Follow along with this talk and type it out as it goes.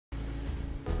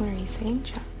What are you saying,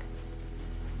 Chuck?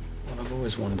 What I've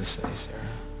always wanted to say, Sarah.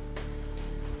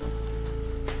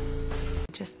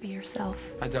 Just be yourself.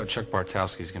 I doubt Chuck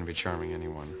Bartowski's gonna be charming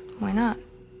anyone. Why not?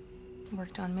 It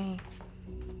worked on me.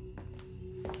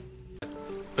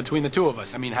 Between the two of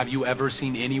us, I mean, have you ever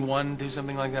seen anyone do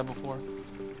something like that before?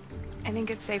 I think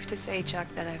it's safe to say, Chuck,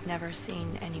 that I've never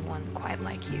seen anyone quite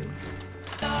like you.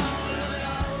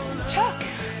 Chuck!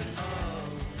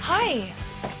 Hi!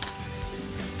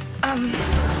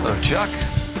 Hello, Chuck.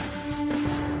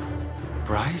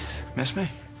 Bryce, miss me?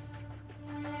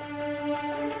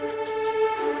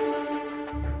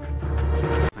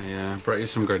 I brought you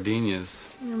some gardenias.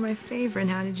 You're my favorite.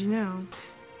 How did you know?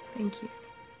 Thank you.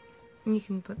 And you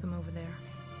can put them over there.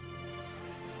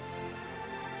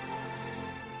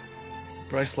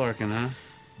 Bryce Larkin, huh?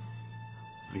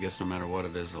 I guess no matter what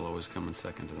it is, I'll always come in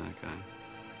second to that guy.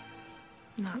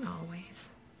 Not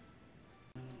always.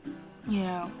 You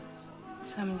know,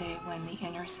 someday when the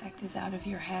intersect is out of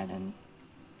your head and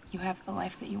you have the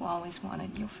life that you always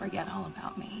wanted, you'll forget all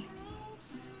about me.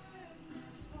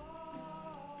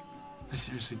 I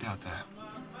seriously doubt that.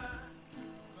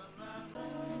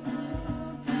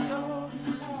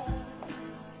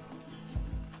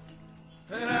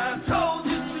 And I told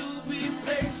you to be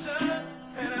patient,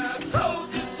 and I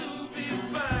told you to be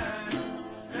fine,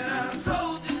 and I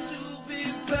told you to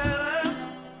be balanced.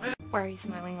 Why are you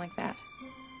smiling like that?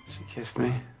 She kissed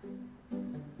me.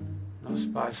 No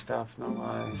spy stuff, no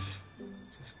lies.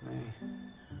 Just me.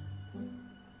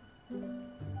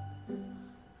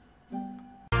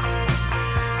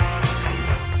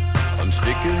 I'm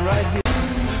sticking right here.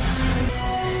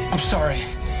 I'm sorry.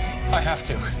 I have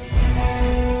to.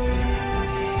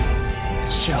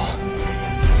 It's Jill.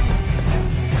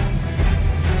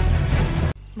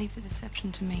 Leave the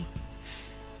deception to me.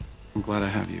 I'm glad I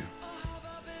have you.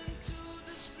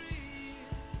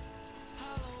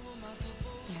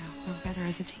 Yeah, we're better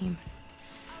as a team.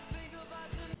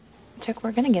 Chuck,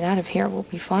 we're gonna get out of here. We'll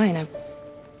be fine. I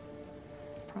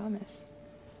promise.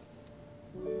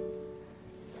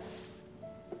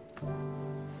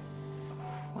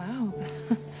 Wow,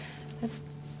 that's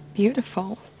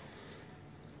beautiful.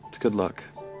 It's good luck.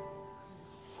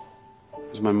 It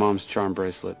was my mom's charm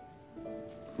bracelet.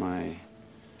 My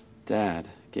dad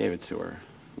gave it to her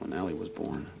when Ellie was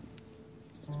born.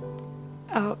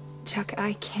 Oh, Chuck,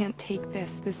 I can't take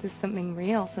this. This is something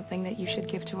real, something that you should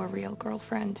give to a real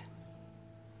girlfriend.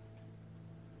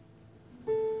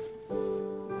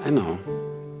 I know.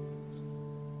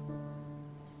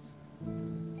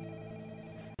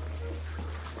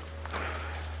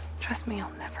 Trust me,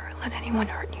 I'll never let anyone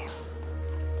hurt you.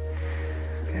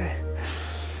 Okay.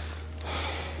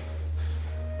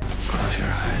 Close your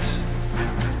eyes.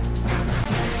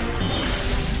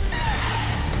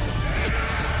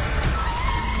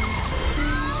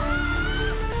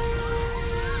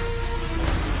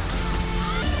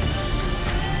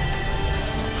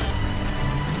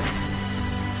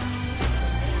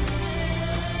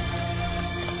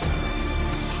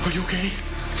 Are you okay?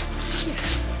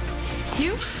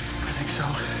 You? I think so.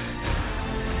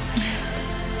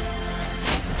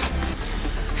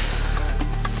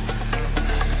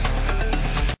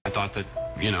 I thought that,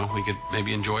 you know, we could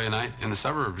maybe enjoy a night in the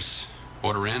suburbs.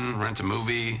 Order in, rent a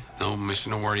movie, no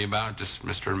mission to worry about, just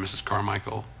Mr. and Mrs.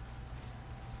 Carmichael.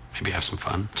 Maybe have some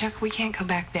fun. Chuck, we can't go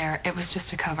back there. It was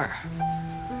just a cover.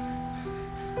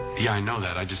 Yeah, I know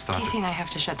that. I just thought Casey and I have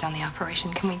to shut down the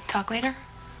operation. Can we talk later?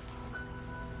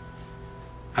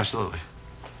 Absolutely.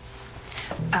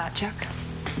 Chuck,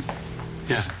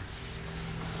 Yeah.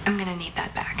 I'm gonna need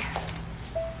that back.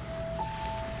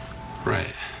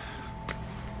 Right.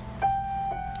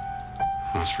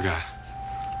 I almost forgot.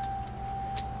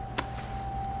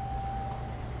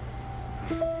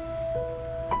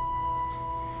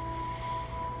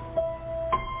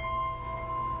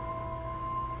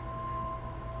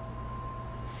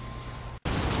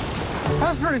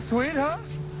 That's pretty sweet, huh?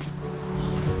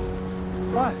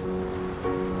 What?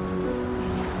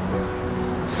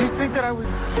 Did you think that I would...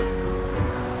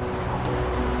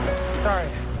 Sorry.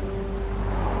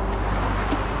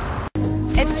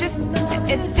 It's just,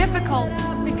 it's difficult.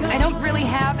 I don't really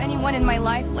have anyone in my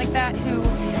life like that who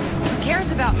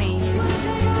cares about me.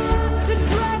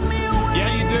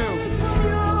 Yeah, you do.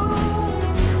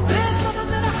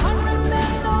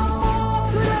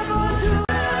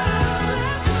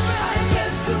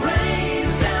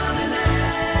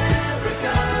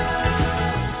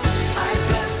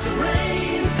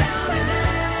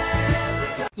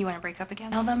 You want to break up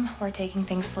again? Tell them we're taking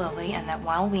things slowly and that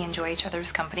while we enjoy each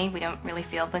other's company, we don't really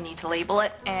feel the need to label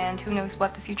it, and who knows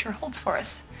what the future holds for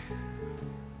us.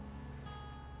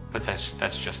 But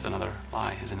that's just another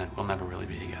lie, isn't it? We'll never really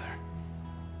be together.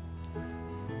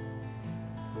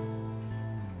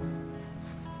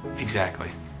 Exactly.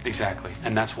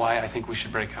 And that's why I think we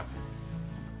should break up.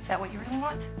 Is that what you really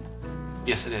want?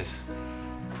 Yes, it is.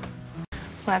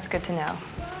 Well, that's good to know.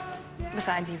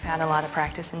 Besides, you've had a lot of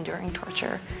practice enduring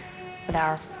torture with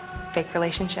our fake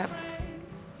relationship.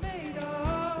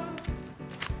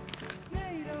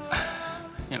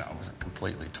 You know, it wasn't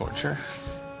completely torture.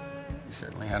 We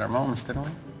certainly had our moments, didn't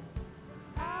we?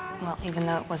 Well, even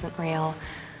though it wasn't real,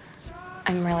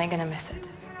 I'm really gonna miss it.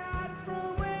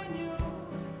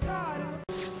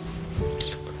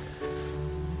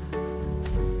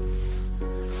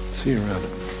 See you around.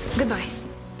 Goodbye.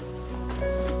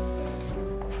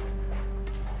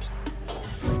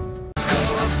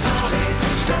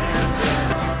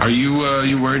 Are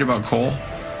you worried about Cole?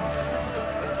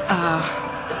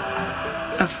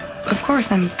 Of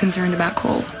course I'm concerned about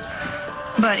Cole.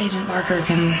 But Agent Barker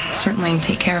can certainly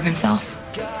take care of himself.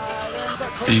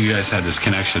 You guys had this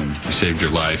connection. You saved your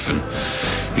life and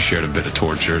you shared a bit of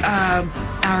torture.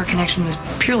 Our connection was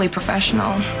purely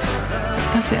professional.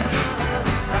 That's it.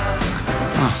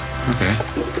 Oh, okay.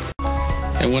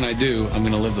 And when I do, I'm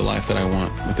going to live the life that I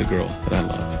want with the girl that I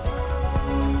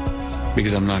love.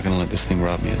 Because I'm not going to let this thing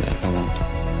rob me of that. I won't.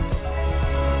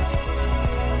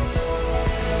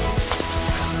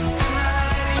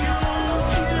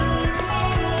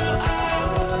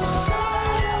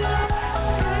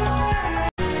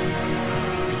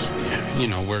 You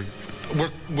know,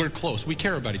 we're close. We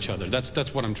care about each other.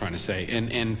 That's what I'm trying to say.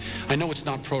 And I know it's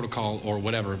not protocol or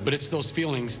whatever, but it's those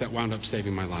feelings that wound up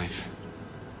saving my life.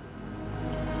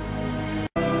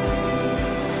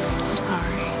 I'm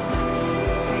sorry.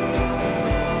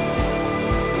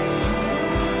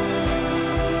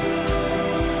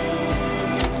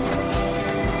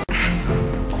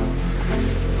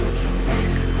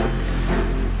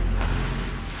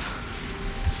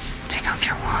 Take out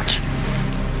your watch.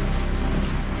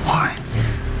 Why?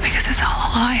 Because it's all a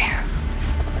lie.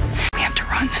 We have to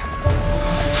run.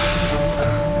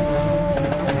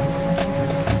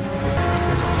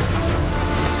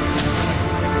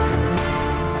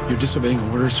 You're disobeying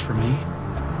orders for me?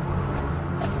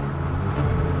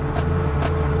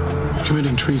 You're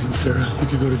committing treason, Sarah. You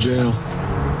could go to jail.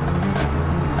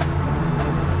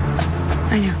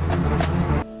 I know.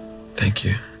 Thank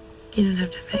you. You don't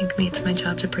have to thank me. It's my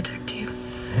job to protect you.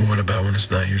 Well, what about when it's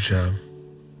not your job?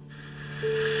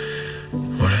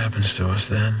 What happens to us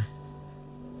then?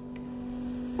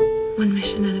 One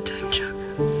mission at a time, Chuck.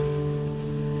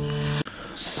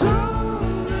 So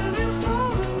ready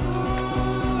for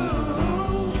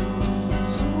love,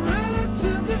 so ready to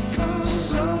be found,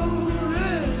 so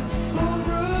ready for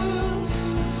us,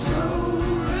 so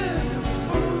ready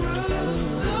for us,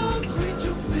 so great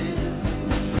your fear.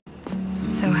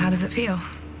 So how does it feel?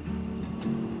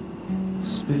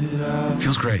 Spit out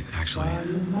Feels great, actually.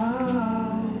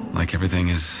 Like everything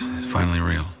is finally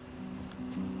real.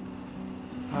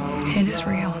 It is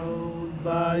real.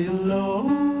 by your low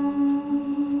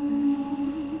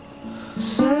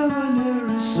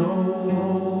seminary soul.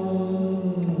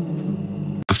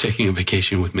 Of taking a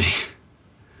vacation with me.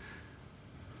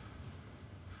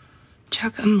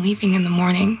 Chuck, I'm leaving in the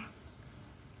morning.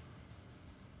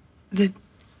 The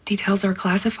details are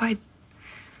classified,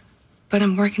 but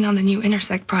I'm working on the new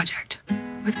Intersect project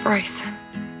with Bryce.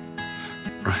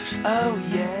 Bryce. Oh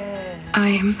yeah.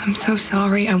 I'm so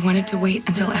sorry. I wanted to wait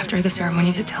until after the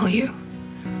ceremony to tell you.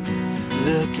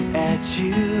 Looking at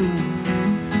you,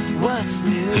 what's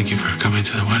new? Thank you for coming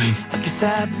to the wedding. I guess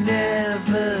I've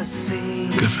never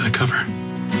seen Good for the cover.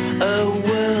 a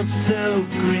world so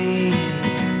green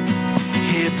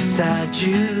here beside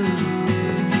you.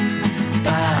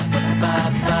 Ba, ba,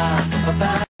 ba, ba, ba,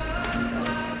 ba.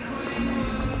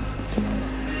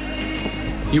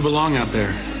 You belong out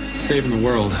there, saving the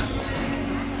world.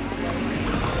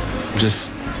 I'm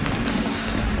just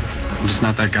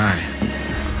not that guy.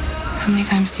 How many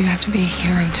times do you have to be a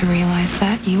hero to realize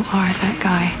that you are that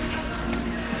guy?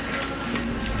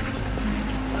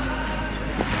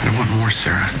 I want more,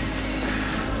 Sarah.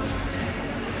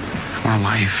 I want a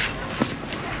life.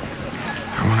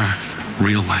 I want a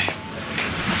real life.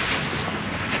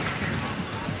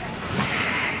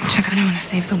 Chuck, I don't want to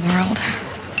save the world.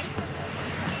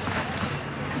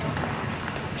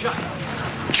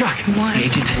 Chuck! What?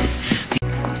 Agent.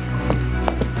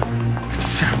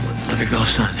 Sarah. Let it go,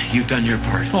 son. You've done your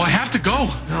part. Oh, I have to go.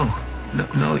 No,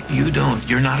 you don't.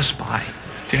 You're not a spy.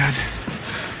 Dad.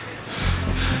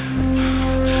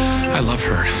 I love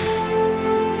her.